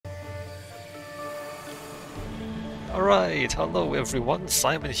Alright, hello everyone,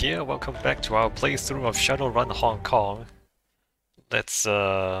 Simon here, welcome back to our playthrough of Shadowrun Hong Kong. Let's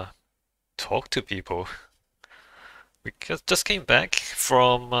talk to people. We just came back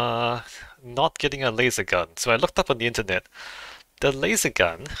from not getting a laser gun, so I looked up on the internet. The laser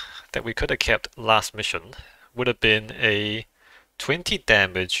gun that we could have kept last mission would have been a 20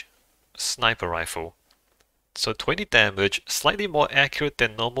 damage sniper rifle. So 20 damage, slightly more accurate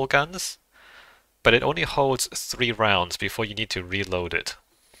than normal guns, but it only holds 3 rounds before you need to reload it.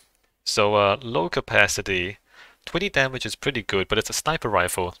 So low capacity, 20 damage is pretty good, but it's a sniper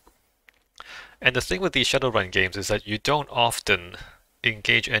rifle. And the thing with these Shadowrun games is that you don't often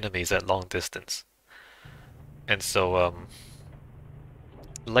engage enemies at long distance. And so,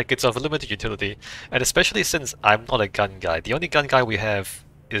 like, it's of limited utility, and especially since I'm not a gun guy. The only gun guy we have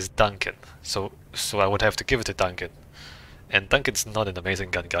is Duncan, so I would have to give it to Duncan. And Duncan's not an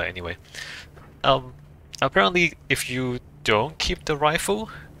amazing gun guy anyway. Apparently, if you don't keep the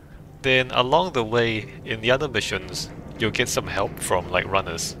rifle, then along the way in the other missions, you'll get some help from like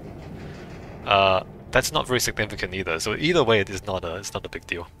runners. That's not very significant either. So either way, it's not a big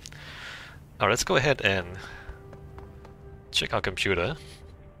deal. Alright, let's go ahead and check our computer.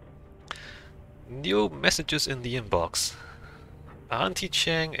 New messages in the inbox. Auntie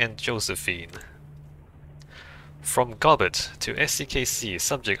Chang and Josephine. From Gobbet to SCKC,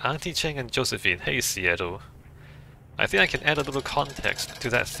 subject Auntie Chang and Josephine. Hey Seattle. I think I can add a little context to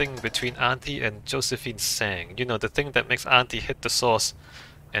that thing between Auntie and Josephine Tsang. You know, the thing that makes Auntie hit the sauce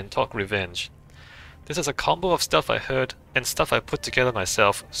and talk revenge. This is a combo of stuff I heard and stuff I put together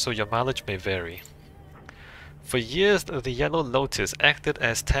myself, so your mileage may vary. For years, the Yellow Lotus acted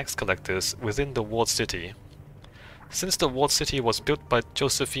as tax collectors within the walled city. Since the walled city was built by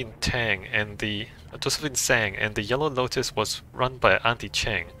Josephine Tsang and the Yellow Lotus was run by Auntie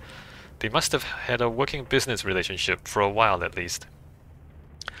Chang, they must have had a working business relationship for a while at least.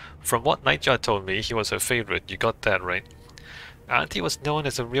 From what Nightjar told me, he was her favorite. You got that right. Auntie was known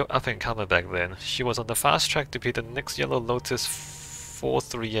as a real up-and-comer back then. She was on the fast track to be the next Yellow Lotus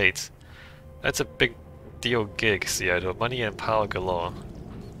 438. That's a big deal gig, Seattle. Money and power galore.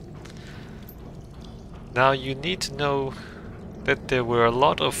 Now you need to know that there were a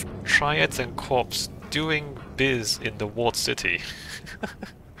lot of triads and corps doing biz in the walled city.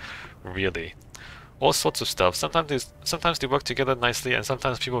 Really. All sorts of stuff. Sometimes they work together nicely and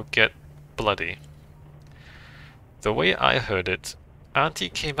sometimes people get bloody. The way I heard it, Auntie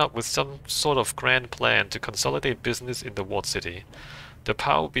came up with some sort of grand plan to consolidate business in the walled city. The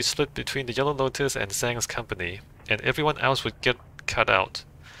power would be split between the Yellow Lotus and Tsang's company, and everyone else would get cut out.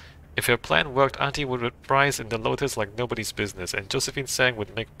 If her plan worked, Auntie would rise in the Lotus like nobody's business, and Josephine Tsang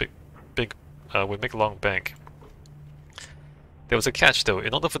would make would make long bank. There was a catch though.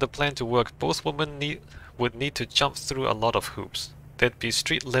 In order for the plan to work, both women would need to jump through a lot of hoops. There'd be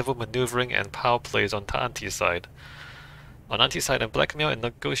street-level maneuvering and power plays on Auntie's side. On Auntie's side, and blackmail and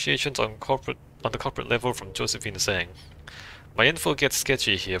negotiations on the corporate level from Josephine Tsang. My info gets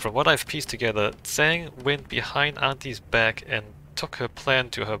sketchy here. From what I've pieced together, Tsang went behind Auntie's back and took her plan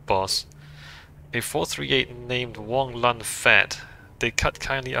to her boss, a 438 named Wong Lun Fat. They cut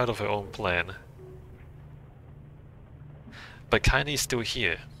Kindly out of her own plan. But Kindly's still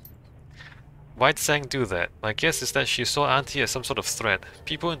here. Why'd Tsang do that? My guess is that she saw Auntie as some sort of threat.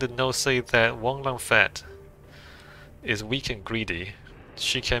 People in the know say that Wong Lun Fat is weak and greedy.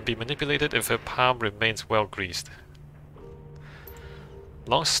 She can be manipulated if her palm remains well greased.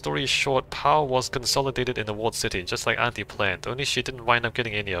 Long story short, power was consolidated in the walled city, just like Auntie planned, only she didn't wind up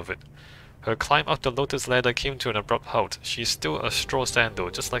getting any of it. Her climb up the Lotus ladder came to an abrupt halt. She's still a straw sandal,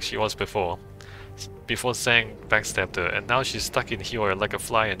 just like she was before Tsang backstabbed her, and now she's stuck in here like a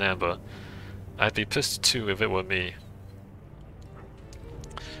fly in amber. I'd be pissed too if it were me.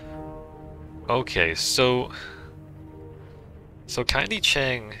 Okay, so Kindly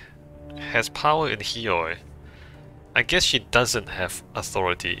Chang has power in Hioi. I guess she doesn't have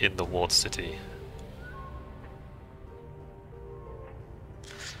authority in the walled city.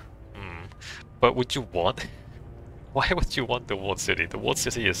 But would you want? Why would you want the walled city? The walled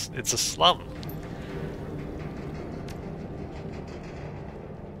city it's a slum.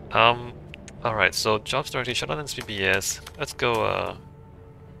 Alright, so jobs directory, Shadowrun's PBS. Let's go,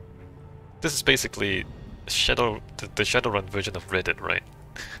 this is basically the Shadowrun version of Reddit, right?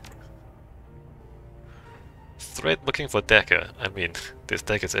 Thread looking for Decker. I mean, there's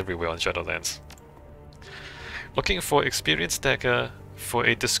Deckers everywhere on Shadowlands. Looking for experienced Decker for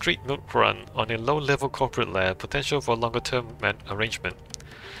a discreet milk run on a low-level corporate lab, potential for longer-term arrangement.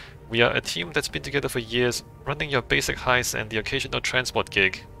 We are a team that's been together for years, running your basic heists and the occasional transport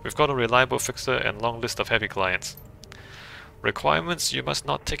gig. We've got a reliable fixer and long list of happy clients. Requirements: you must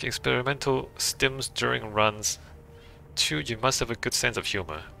not take experimental stims during runs. 2. You must have a good sense of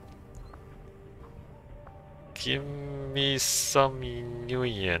humor. Give me some New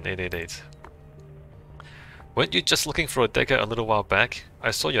Year 888. Weren't you just looking for a decker a little while back?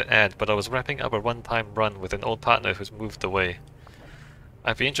 I saw your ad, but I was wrapping up a one-time run with an old partner who's moved away.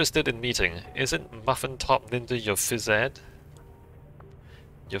 I'd be interested in meeting. Isn't Muffin Top Ninja your phys ed?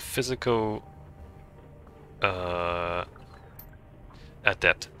 Your physical...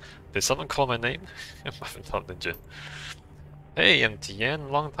 adept. Did someone call my name? Muffin Top Ninja. Hey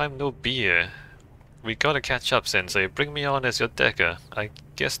MTN, long time no beer. We gotta catch up, Sensei. Bring me on as your decker. I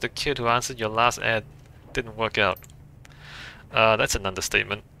guess the kid who answered your last ad didn't work out. That's an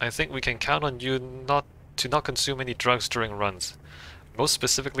understatement. I think we can count on you not consume any drugs during runs. Most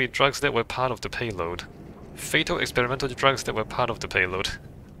specifically, drugs that were part of the payload. Fatal experimental drugs that were part of the payload.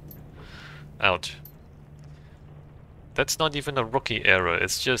 Ouch. That's not even a rookie error,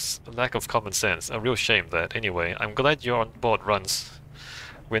 it's just a lack of common sense. A real shame that. Anyway, I'm glad you're on board runs.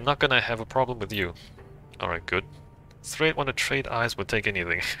 We're not gonna have a problem with you. Alright, good. Thread want to trade eyes, will take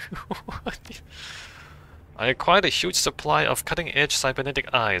anything. I acquired a huge supply of cutting-edge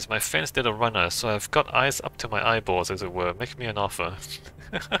cybernetic eyes. My friends did a runner, so I've got eyes up to my eyeballs, as it were. Make me an offer.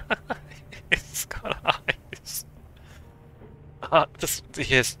 It's got eyes.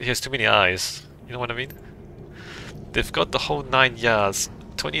 He has too many eyes. You know what I mean? They've got the whole 9 yards.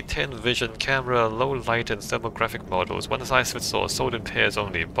 2010 vision, camera, low light and thermographic models. One size fits all, sold in pairs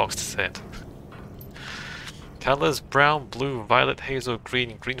only, boxed set. Colors: brown, blue, violet, hazel,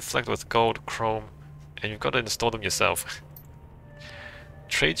 green, green flecked with gold, chrome. And you've got to install them yourself.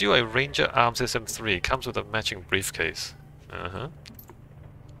 Trade you a Ranger Arms SM3, comes with a matching briefcase.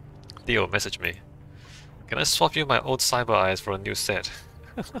 Theo, message me. Can I swap you my old cyber eyes for a new set?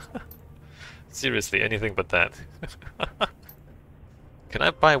 Seriously, anything but that. Can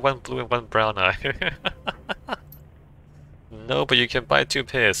I buy one blue and one brown eye? No, but you can buy 2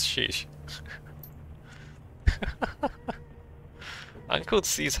 pairs, sheesh. Uncle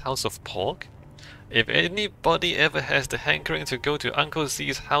C's House of Pork? If anybody ever has the hankering to go to Uncle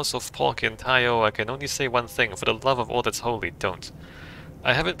C's House of Pork in Taio, I can only say one thing: for the love of all that's holy, don't.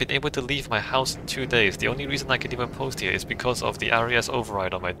 I haven't been able to leave my house in 2 days. The only reason I can even post here is because of the RAS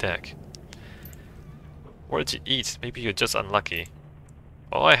override on my deck. What did you eat? Maybe you're just unlucky.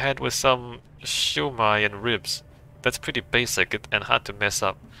 All I had was some shumai and ribs. That's pretty basic and hard to mess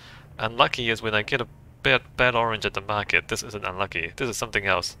up. Unlucky is when I get a bad orange at the market. This isn't unlucky. This is something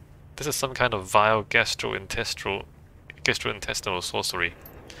else. This is some kind of vile gastrointestinal sorcery.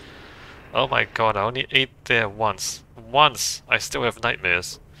 Oh my god, I only ate there once. Once! I still have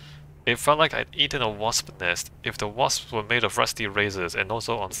nightmares. It felt like I'd eaten a wasp nest if the wasps were made of rusty razors and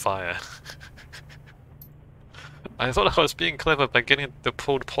also on fire. I thought I was being clever by getting the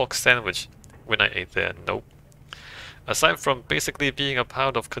pulled pork sandwich when I ate there. Nope. Aside from basically being a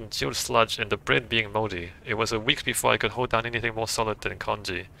pound of congealed sludge and the bread being moldy, it was a week before I could hold down anything more solid than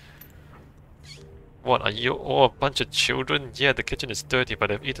congee. What, are you all a bunch of children? Yeah, the kitchen is dirty,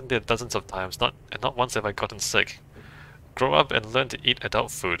 but I've eaten there dozens of times, not once have I gotten sick. Grow up and learn to eat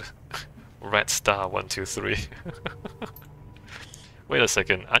adult food. Rat star 123. Wait a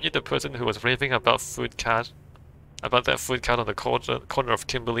second, aren't you the person who was raving about that food cart on the corner of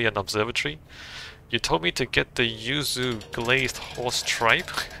Kimberley and Observatory? You told me to get the yuzu glazed horse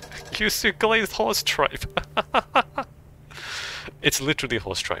tripe? Yuzu glazed horse tripe! It's literally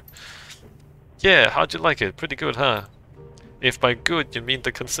horse tripe. Yeah, how'd you like it? Pretty good, huh? If by good you mean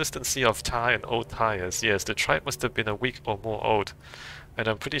the consistency of tar and old tires, yes, the tripe must have been a week or more old. And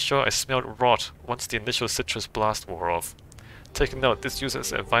I'm pretty sure I smelled rot once the initial citrus blast wore off. Take note, this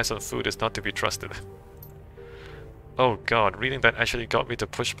user's advice on food is not to be trusted. Oh god, reading that actually got me to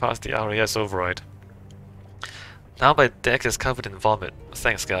push past the RAS override. Now my deck is covered in vomit.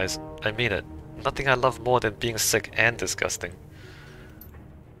 Thanks guys, I mean it. Nothing I love more than being sick and disgusting.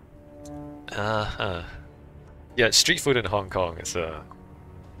 Yeah, street food in Hong Kong is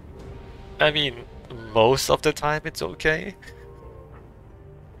I mean, most of the time it's okay.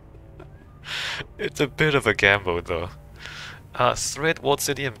 It's a bit of a gamble though. Thread Walled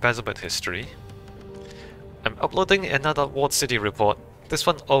City embezzlement history. I'm uploading another Walled City report. This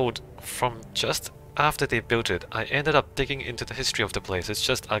one old, from just after they built it. I ended up digging into the history of the place. It's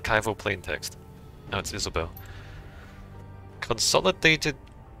just archival plain text. Oh, it's Isabel. Consolidated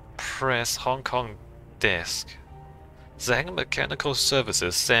Press Hong Kong desk. Tsang Mechanical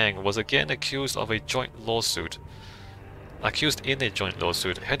Services, Tsang, was again accused in a joint lawsuit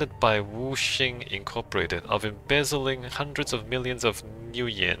headed by Wuxing Incorporated of embezzling hundreds of millions of new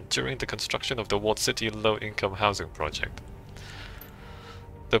yen during the construction of the Walled City low-income housing project.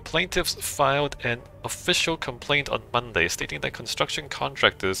 The plaintiffs filed an official complaint on Monday stating that construction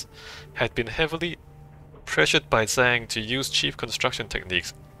contractors had been heavily pressured by Tsang to use cheap construction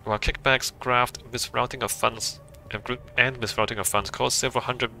techniques, while kickbacks, graft, misrouting of funds, caused several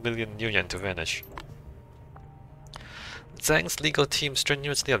hundred million new yen to vanish. Tsang's legal team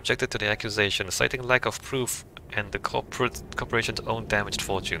strenuously objected to the accusation, citing lack of proof and the corporation's own damaged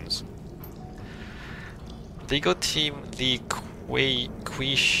fortunes. Legal team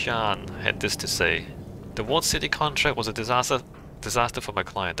Li Shan had this to say: "The Walled City contract was a disaster for my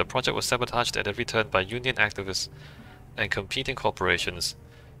client. The project was sabotaged at every turn by union activists and competing corporations.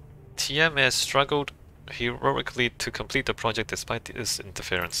 TMS struggled heroically to complete the project despite this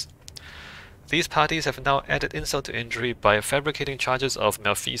interference. These parties have now added insult to injury by fabricating charges of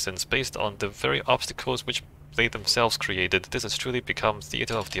malfeasance based on the very obstacles which they themselves created. This has truly become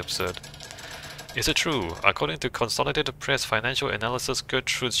theater of the absurd." Is it true? According to Consolidated Press financial analyst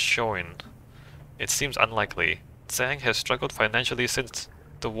Gertrude Schoen, it seems unlikely. Tsang has struggled financially since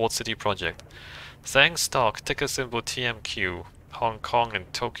the Walled City project. Tsang's stock, ticker symbol TMQ, Hong Kong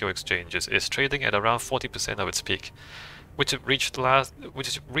and Tokyo exchanges, is trading at around 40% of its peak, which it reached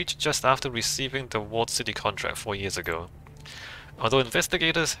just after receiving the Walled City contract 4 years ago. Although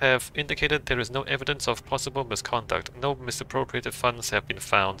investigators have indicated there is no evidence of possible misconduct, no misappropriated funds have been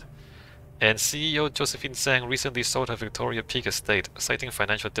found, and CEO Josephine Tsang recently sold her Victoria Peak estate, citing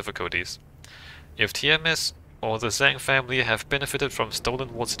financial difficulties. If TMS or the Tsang family have benefited from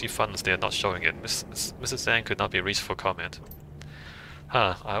stolen Walled City funds, they are not showing it. Mrs. Tsang could not be reached for comment.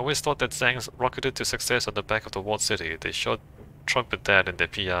 I always thought that Tsang's rocketed to success on the back of the Walled City. They showed trumpet that in their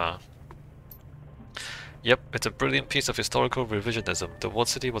PR. Yep, it's a brilliant piece of historical revisionism. The Walled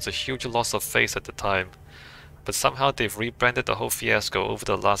City was a huge loss of face at the time, but somehow they've rebranded the whole fiasco over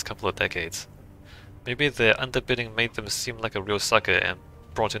the last couple of decades. Maybe their underbidding made them seem like a real sucker and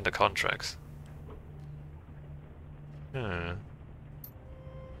brought in the contracts.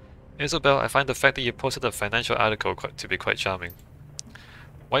 Isabel, I find the fact that you posted a financial article to be quite charming.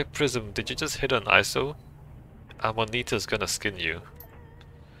 White Prism, did you just hit an ISO? Amonita's gonna skin you.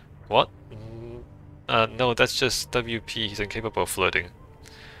 What? No, that's just WP, he's incapable of flirting.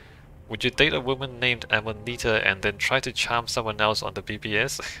 Would you date a woman named Amonita and then try to charm someone else on the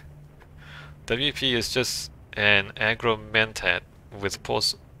BBS? WP is just an aggro mentat with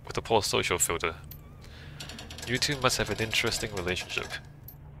a poor social filter. You two must have an interesting relationship.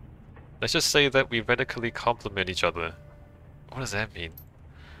 Let's just say that we radically complement each other. What does that mean?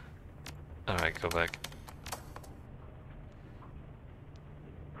 Alright, go back.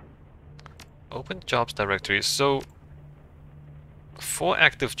 Open jobs directory. So, 4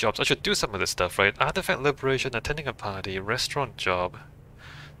 active jobs. I should do some of this stuff, right? Artifact liberation, attending a party, restaurant job,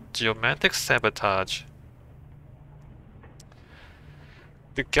 geomantic sabotage.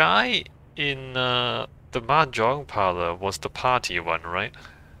 The guy in the mahjong parlor was the party one, right?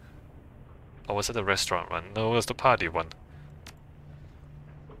 Or was it the restaurant one? No, it was the party one.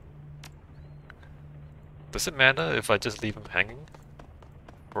 Does it matter if I just leave him hanging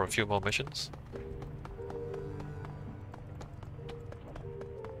for a few more missions?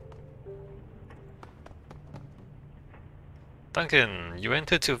 Duncan, you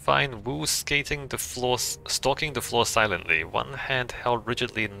entered to find Wu stalking the floor silently, one hand held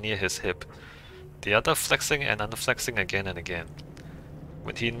rigidly near his hip, the other flexing and unflexing again and again.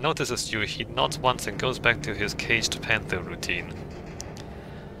 When he notices you, he nods once and goes back to his caged panther routine.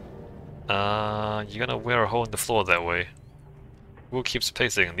 You're gonna wear a hole in the floor that way. Wu keeps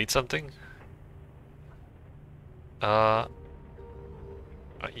pacing. Need something? Yeah,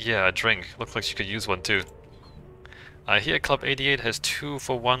 a drink. Looks like she could use one too. I hear Club 88 has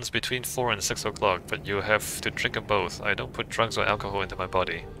 2-for-1s between 4 and 6 o'clock, but you have to drink them both. I don't put drugs or alcohol into my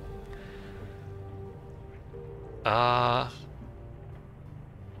body. I'm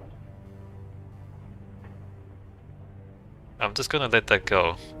just gonna let that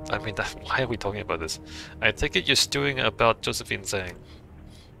go. I mean, why are we talking about this? I take it you're stewing about Josephine Tsang.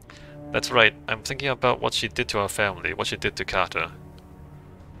 That's right, I'm thinking about what she did to our family, what she did to Carter.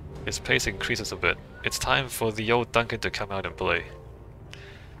 His pace increases a bit. It's time for the old Duncan to come out and play.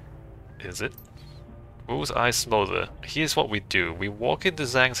 Is it? Wu's eyes smolder. Here's what we do. We walk into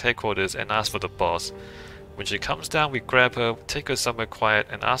Zhang's headquarters and ask for the boss. When she comes down, we grab her, take her somewhere quiet,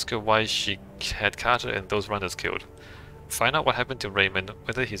 and ask her why she had Carter and those runners killed. Find out what happened to Raymond,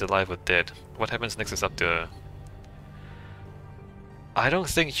 whether he's alive or dead. What happens next is up to her. I don't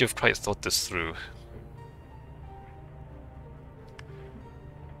think you've quite thought this through.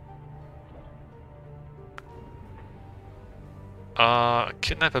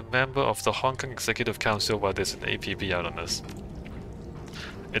 Kidnap a member of the Hong Kong Executive Council while there's an APB out on us.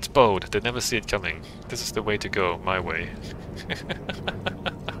 It's bold, they never see it coming. This is the way to go, my way.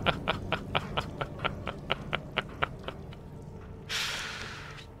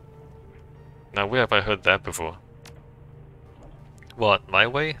 Now where have I heard that before? What, my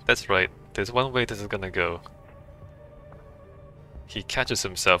way? That's right, there's one way this is gonna go. He catches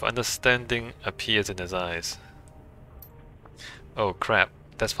himself, understanding appears in his eyes. Oh crap,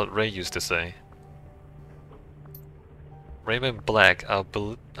 that's what Ray used to say. Raymond Black, our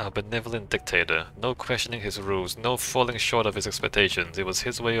benevolent dictator. No questioning his rules, no falling short of his expectations. It was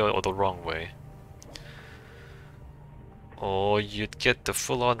his way or the wrong way. Or you'd get the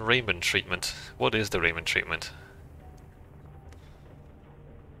full-on Raymond treatment. What is the Raymond treatment?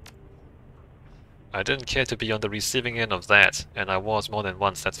 I didn't care to be on the receiving end of that, and I was more than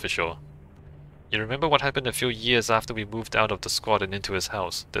once, that's for sure. You remember what happened a few years after we moved out of the squad and into his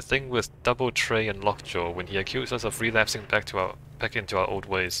house? The thing with Double Tray and Lockjaw when he accused us of relapsing back into our old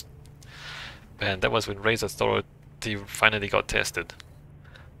ways. Man, that was when Ray's authority finally got tested.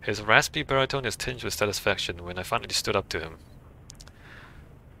 His raspy baritone is tinged with satisfaction when I finally stood up to him.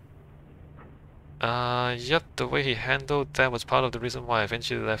 Yep, the way he handled that was part of the reason why I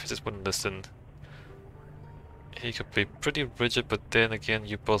eventually left. He just wouldn't listen. He could be pretty rigid, but then again,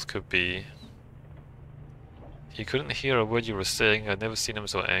 you both could be. He couldn't hear a word you were saying. I'd never seen him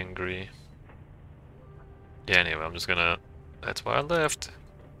so angry. Yeah, anyway, I'm just gonna... That's why I left.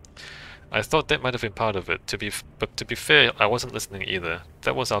 I thought that might have been part of it. But to be fair, I wasn't listening either.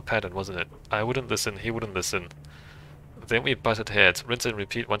 That was our pattern, wasn't it? I wouldn't listen, he wouldn't listen. Then we butted heads, rinse and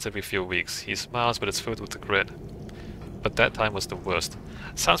repeat once every few weeks. He smiles, but it's filled with regret. But that time was the worst.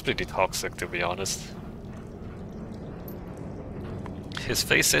 Sounds pretty toxic, to be honest. His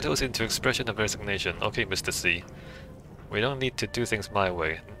face settles into expression of resignation. Okay, Mr. C. We don't need to do things my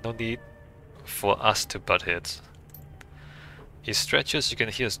way. No need for us to butt heads. He stretches, you can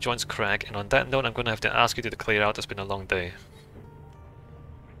hear his joints crack, and on that note I'm gonna have to ask you to clear out. It's been a long day.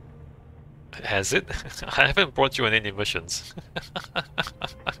 Has it? I haven't brought you on any missions.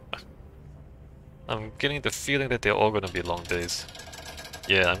 I'm getting the feeling that they're all gonna be long days.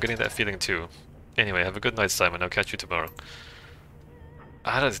 Yeah, I'm getting that feeling too. Anyway, have a good night, Simon. I'll catch you tomorrow.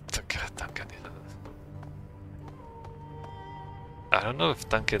 I don't know if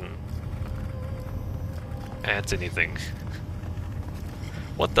Duncan adds anything.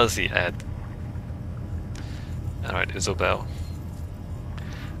 What does he add? Alright, Isabel.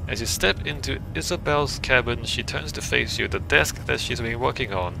 As you step into Isabel's cabin, she turns to face you. The desk that she's been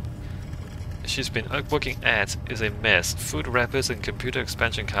working at is a mess. Food wrappers and computer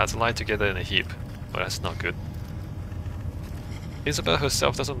expansion cards lie together in a heap. Well, that's not good. Isabel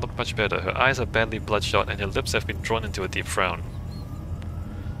herself doesn't look much better. Her eyes are badly bloodshot and her lips have been drawn into a deep frown.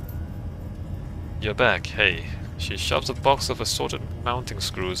 You're back, hey. She shoves a box of assorted mounting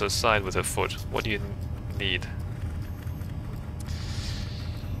screws aside with her foot. What do you need?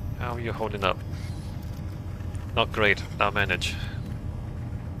 How are you holding up? Not great, I'll manage.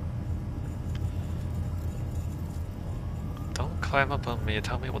 Don't climb up on me,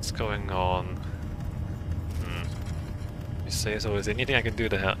 tell me what's going on. Say so. Is there anything I can do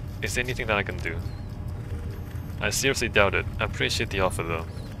to help? Is there anything that I can do? I seriously doubt it. I appreciate the offer though.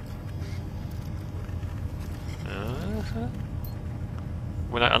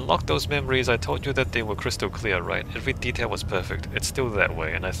 When I unlocked those memories, I told you that they were crystal clear, right? Every detail was perfect. It's still that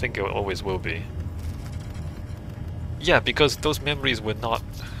way, and I think it always will be. Yeah, because those memories were not...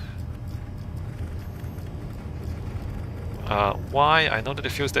 why? I know that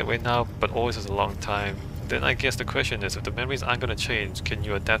it feels that way now, but always is a long time. Then I guess the question is, if the memories aren't going to change, can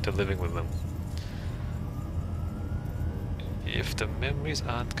you adapt to living with them? If the memories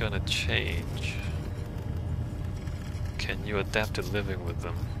aren't going to change, can you adapt to living with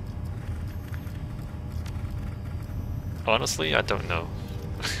them? Honestly, I don't know.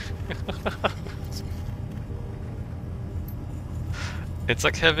 It's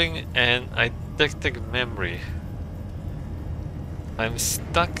like having an eidetic memory. I'm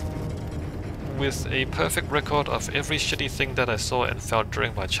stuck with a perfect record of every shitty thing that I saw and felt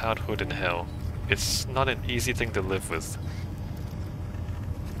during my childhood in hell. It's not an easy thing to live with.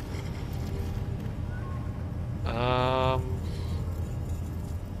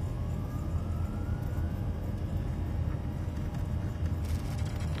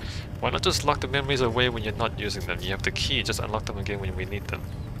 Why not just lock the memories away when you're not using them? You have the key, just unlock them again when we need them.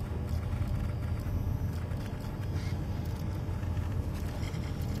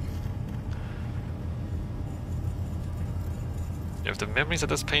 If the memories are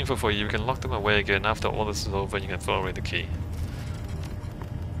this painful for you, you can lock them away again. After all this is over, you can throw away the key.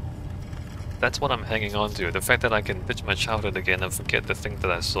 That's what I'm hanging on to, the fact that I can pitch my childhood again and forget the thing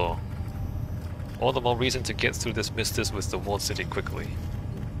that I saw. All the more reason to get through this mistus with the walled city quickly.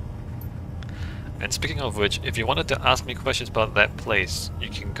 And speaking of which, if you wanted to ask me questions about that place, you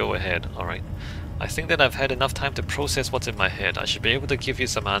can go ahead, alright? I think that I've had enough time to process what's in my head. I should be able to give you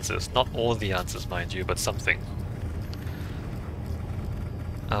some answers. Not all the answers, mind you, but something.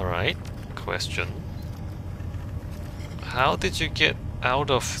 Alright, question. How did you get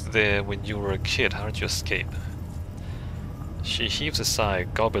out of there when you were a kid? How did you escape? She heaves a sigh.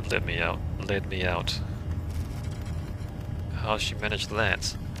 Gobbet led me out. How she managed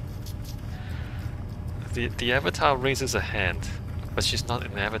that? The avatar raises a hand, but she's not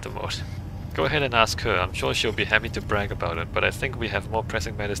in avatar mode. Go ahead and ask her. I'm sure she'll be happy to brag about it, but I think we have more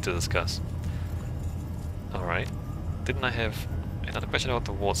pressing matters to discuss. Alright. Didn't I have another question about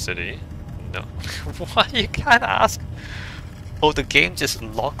the walled city? No. Why you can't ask? Oh, the game just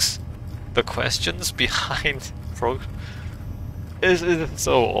locks the questions behind It's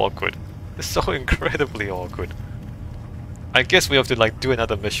so awkward. It's so incredibly awkward. I guess we have to like do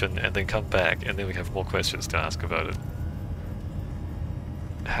another mission and then come back and then we have more questions to ask about it.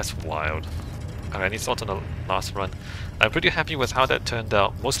 That's wild. Alright, any thoughts on the last run? I'm pretty happy with how that turned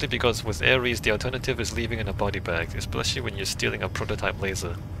out, mostly because with Ares the alternative is leaving in a body bag, especially when you're stealing a prototype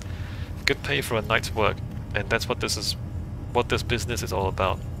laser. Good pay for a night's work, and that's what this business is all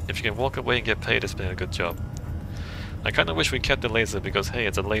about. If you can walk away and get paid, it's been a good job. I kinda wish we kept the laser because hey,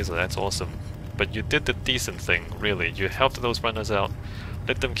 it's a laser, that's awesome. But you did the decent thing, really. You helped those runners out,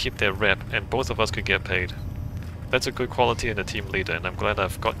 let them keep their rep, and both of us could get paid. That's a good quality in a team leader, and I'm glad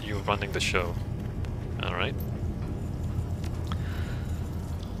I've got you running the show. Alright.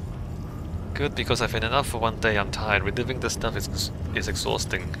 Good, because I've had enough for one day. I'm tired. Reliving this stuff is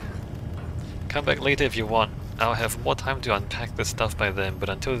exhausting. Come back later if you want. I'll have more time to unpack this stuff by then, but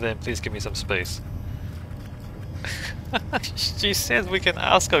until then, please give me some space. She says we can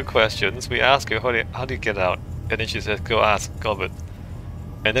ask her questions. We ask her, how do you get out? And then she says, go ask Gobbet.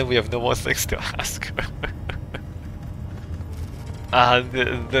 And then we have no more things to ask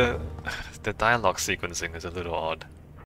her. The dialogue sequencing is a little odd.